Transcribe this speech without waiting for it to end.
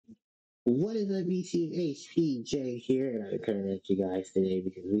What is up, YouTube? HPJ here, and I'm coming at you guys today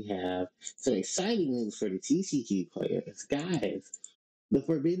because we have some exciting news for the TCG players. Guys, the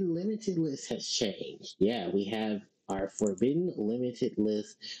Forbidden Limited list has changed. Yeah, we have our Forbidden Limited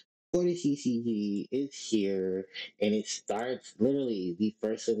list for the TCG. It's here, and it starts literally the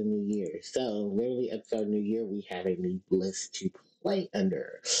first of the new year. So, literally, at the start of the new year, we have a new list to play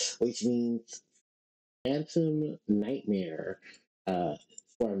under, which means Phantom Nightmare uh,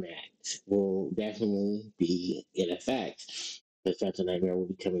 format will definitely be in effect. The Phantom Nightmare will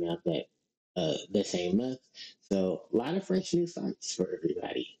be coming out the same month. So a lot of fresh new starts for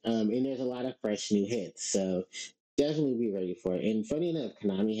everybody. And there's a lot of fresh new hits. So definitely be ready for it. And funny enough,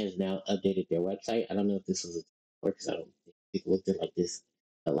 Konami has now updated their website. I don't know if this was a because I don't think it looked at like this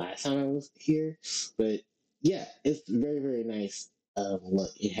the last time I was here. But yeah, it's very, very nice.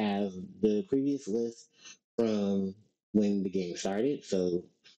 Look, it has the previous list from when the game started. So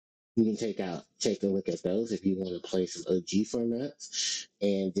you can take a look at those if you want to play some OG formats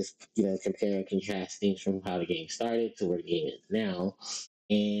and just compare and contrast things from how the game started to where the game is now.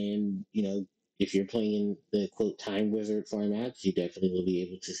 And if you're playing the quote time wizard formats, you definitely will be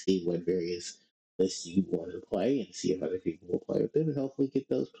able to see what various lists you want to play and see if other people will play with them and hopefully get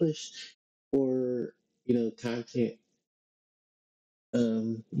those pushed for content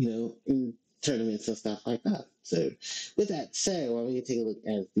in tournaments and stuff like that. So, with that said, why don't we take a look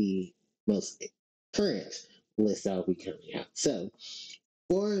at the most current list that will be coming out? So,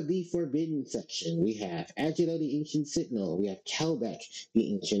 for the Forbidden section, we have Agito the Ancient Sentinel, we have Kelbeck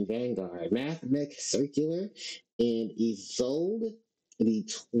the Ancient Vanguard, Mathmech Circular, and Isolde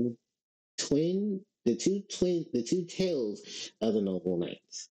the the two tails of the Noble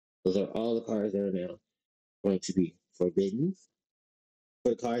Knights. Those are all the cards that are now going to be forbidden.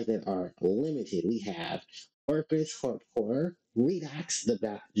 For cards that are limited, we have Orcus Horror, Redox,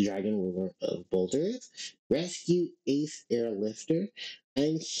 the Dragon Ruler of Boulders, Rescue Ace Airlifter,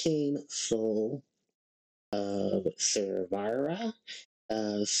 Unchained Soul of Servara,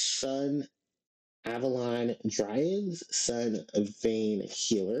 Sun Avalon Dryads, Sun Vane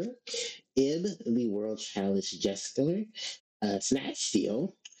Healer, Ib, the World Challenge Jester, Snatch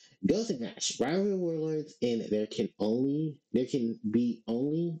Steel, Ghost Match, Rival Warlords, and there can be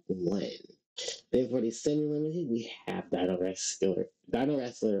only one. Then for the semi-limited, we have Dino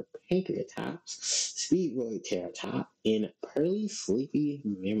Wrestler Pancreatops, Speedroid Terratop, and Pearly Sleepy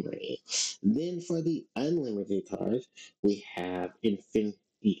Memory. Then for the unlimited cards, we have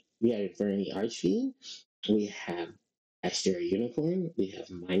Infinity Archfiend, we have Exterior Unicorn, we have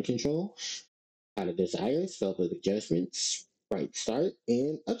Mind Control, Out of Desire, Self of Adjustment, Sprite Start,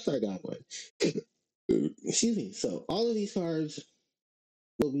 and Upside Down one. Excuse me. So all of these cards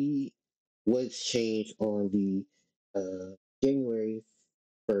will be what's changed on the January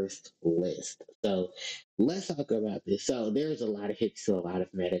 1st list. So let's talk about this. So there's a lot of hits to a lot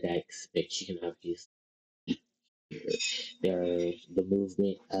of meta decks that you can obviously. There's the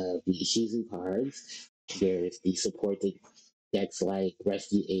movement of the Shizu cards. There's the supported decks like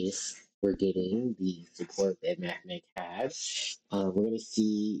Rescue Ace. We're getting the support that MacMec has. We're going to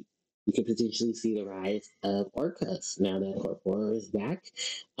see, we could potentially see the rise of Orcus now that Horror is back.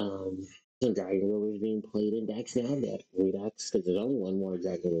 Some Dragon Ruler is being played in decks now that Redux, because there's only one more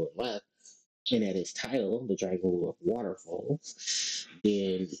Dragon Ruler left. And at its title, the Dragon Ruler of Waterfalls.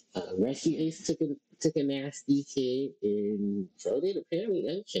 Then Rescue Ace took a nasty hit, and so did apparently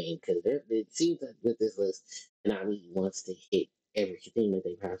Unchained, because it seems like with this list, Konami wants to hit everything that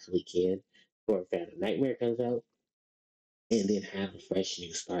they possibly can before Phantom Nightmare comes out, and then have a fresh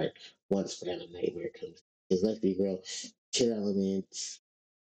new start once Phantom Nightmare comes. Because let's be real, Tier Elements,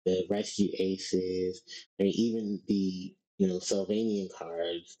 the Rescue Aces, I mean, even the Sylvanian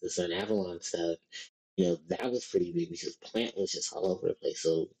cards, the Sun Avalon stuff, that was pretty big because Plant was just all over the place.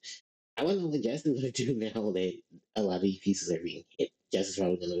 So I don't know what Justin's going to do now that a lot of these pieces are being hit. Justin's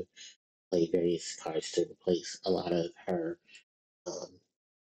probably going to play various cards to replace a lot of her um,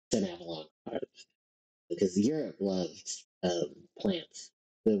 Sun Avalon cards because Europe loved Plants.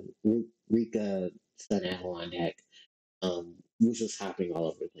 The Rika Sun Avalon deck, which was hopping all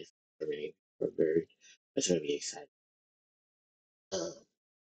over the place. That's going to be exciting. Um,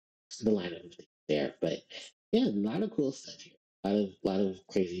 the lineup of things there, but yeah, a lot of cool stuff here. A lot of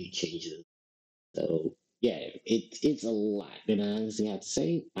crazy changes. So yeah, it's a lot. And I honestly have to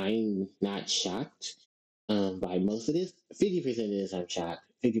say, I'm not shocked by most of this. 50% of this I'm shocked.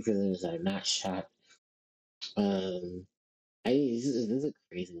 50% of this I'm not shocked. Um, this is a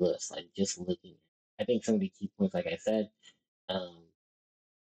crazy list. Like just looking, I think some of the key points, like I said, um,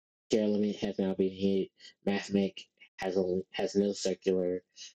 Care Limit has now been hit. Mathmech has no circular.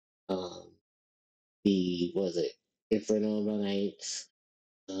 Um, the was it Inferno Knights,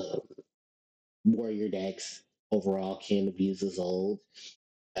 um, Warrior decks overall can abuse is old.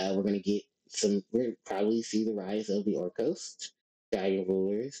 We're gonna get some. We're gonna probably see the rise of the Orcos, Dragon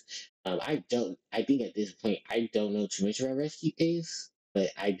Rulers. I don't. I think at this point, I don't know too much about Rescue Ace, but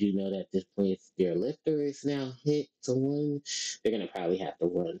I do know that at this point, if their lifter is now hit to one, they're gonna probably have to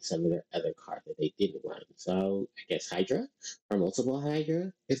run some of their other cards that they didn't run. So I guess Hydra or multiple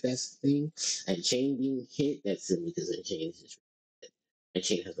Hydra, if that's the thing. And Chain being hit, that's simply because Chain is just. And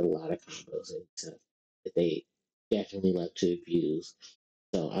Chain has a lot of combos and stuff that they definitely love to abuse.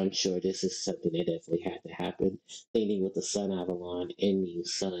 So I'm sure this is something that definitely had to happen. Ending with the Sun Avalon, ending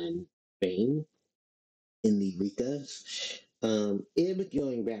Sun Bane in the Rikas. And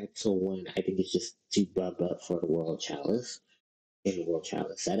going back to one, I think it's just to bump up for the World Chalice in the World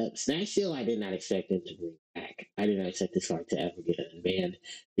Chalice setup. Snatch Steel, I did not expect them to bring back. I did not expect this card to ever get unbanned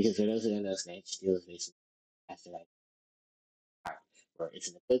because for those who don't know, Snatch Steel is basically after that card where it's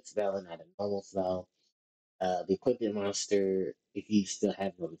an equipped spell and not a normal spell. The equipment monster, if you still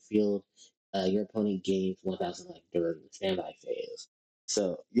have it on the field, your opponent gains 1,000 life during the standby phase.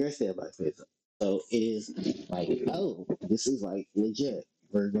 So your standby phase. So it is like, oh, this is like legit.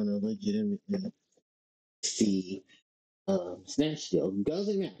 We're gonna legitimately see Snatch Steal goes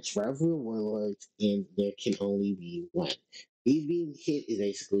a match rival warlords, and there can only be one. These being hit is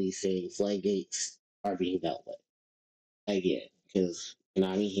basically saying floodgates are being dealt with again because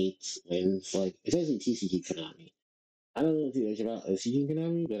Konami hates when like essentially TCG Konami. I don't know too much about TCG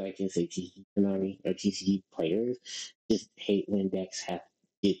Konami, but I can say TCG Konami or TCG players just hate when decks have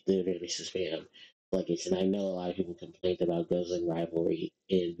get the advantage to spam plugins. And I know a lot of people complained about Guzzling Rivalry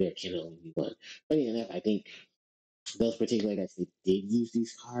and there can only be one. Funny enough, I think those particular decks that did use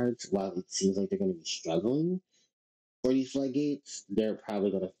these cards, while it seems like they're going to be struggling for these floodgates, they're probably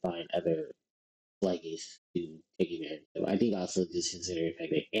going to find other floodgates to take advantage of. I think also just considering the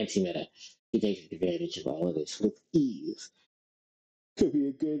fact that anti-meta can take advantage of all of this with ease could be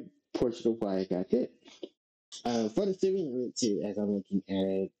a good portion of why I got hit. For the streaming limit too, as I'm looking at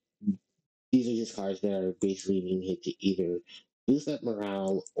it, these are just cards that are basically being hit to either boost up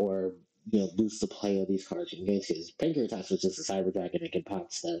morale or boost the play of these cards in games. Because Pancreatops was just a Cyber Dragon that can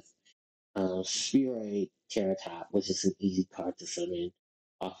pop stuff. Spheroid Terratop was just an easy card to summon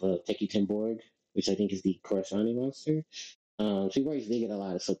off of Teki board, which I think is the corresponding monster. Spheroids did get a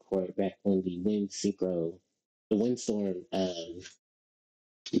lot of support back when the the Windstorm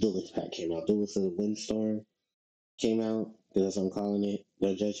Duelist pack came out. Duelist of the Windstorm came out. That's what I'm calling it.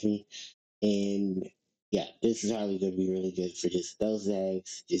 Don't judge me. And yeah, this is probably going to be really good for just those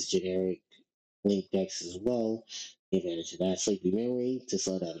decks, just generic Link decks as well. Take advantage of that Sleepy Memory to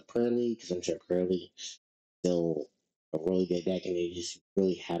slow down the Pearly, because I'm sure Pearly still a really good deck and they just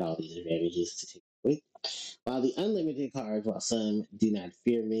really had all these advantages to take away. While the unlimited cards, while some do not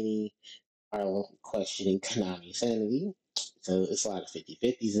fear many, are questioning Konami sanity. So it's a lot of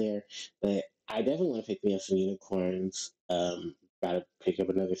 50-50s there. But I definitely want to pick me up some unicorns. Gotta pick up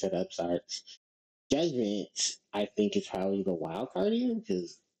another set of upstarts. Judgment, I think, is probably the wild card here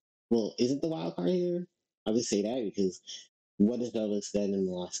because, well, isn't the wild card here? I'll just say that because what has Douglas done in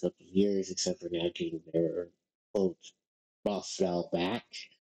the last couple of years, except for now getting their quote boss spell back?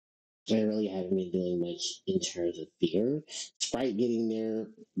 They really haven't been doing much in terms of fear. Sprite getting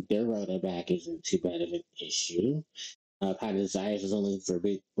their Rhoda back isn't too bad of an issue. Pot Desires was only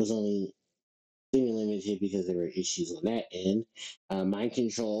semi limited because there were issues on that end. Mind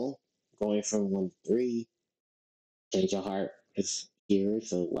Control going from 1-3, Change Your Heart is here,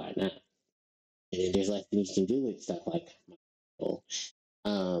 so why not? And then there's less things you can do with stuff like Mind Control.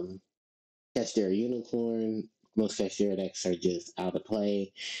 Castera Unicorn, most Castera decks are just out of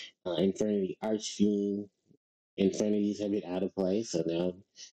play. Infernity Archfiend, Infinities have been out of play, so now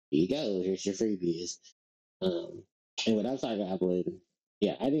here you go. Here's your freebies. Um, and what I'm talking about,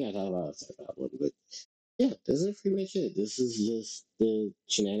 yeah, I think I talked about what, but yeah, this is pretty much it. This is just the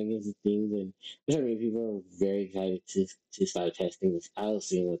shenanigans and things, and I'm sure many people are very excited to start testing this out,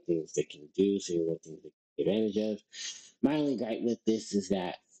 seeing what things they can do, seeing what things they can take advantage of. My only gripe with this is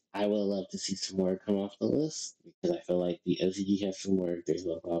that I would love to see some more come off the list because I feel like the OCG has some work. There's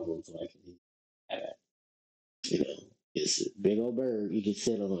no problem, so I can have it. It's a big old bird you can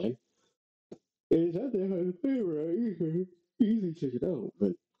sit on. It's not that hard to play, right? You easily check it out,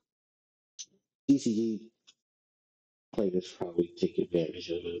 but TCG players probably take advantage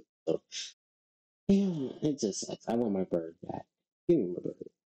of it. So, yeah, it just sucks. I want my bird back. Give me my bird.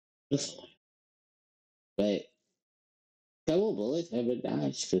 That's all. But Double Bullets have been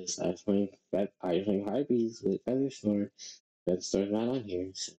dodged because I was playing Harpies with Featherstorm. Featherstorm's not on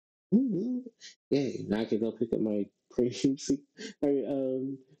here. So Ooh, yay! Now I can go pick up my premium,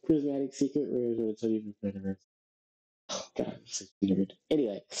 my prismatic secret rares or tell you better. Oh God, I'm such a nerd.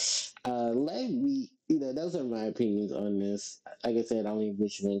 Anyway, let me, those are my opinions on this. Like I said, I only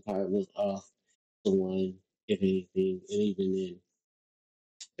wish one card was off the one, if anything, and even then,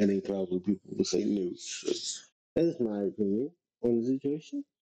 I think probably people would say no. So that's my opinion on the situation.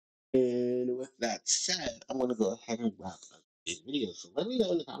 And with that said, I'm gonna go ahead and wrap up this video. So let me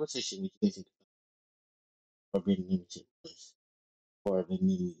know in the comment section what you guys think of Forbidden Limited List for the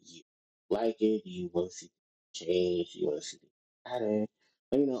new year. Like it? Do you want to see change? Do you want to see things better?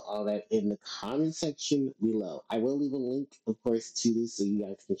 Let me know all that in the comment section below. I will leave a link, of course, to this so you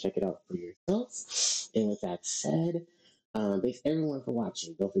guys can check it out for yourselves. And with that said, thanks everyone for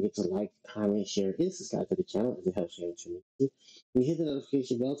watching. Don't forget to like, comment, share, and subscribe to the channel as it helps you out. And hit the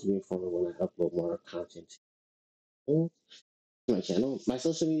notification bell to be informed when I upload more content to my channel. My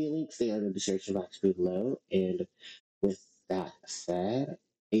social media links, they are in the description box below. And with that said,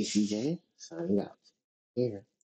 HCJ signing out. Here.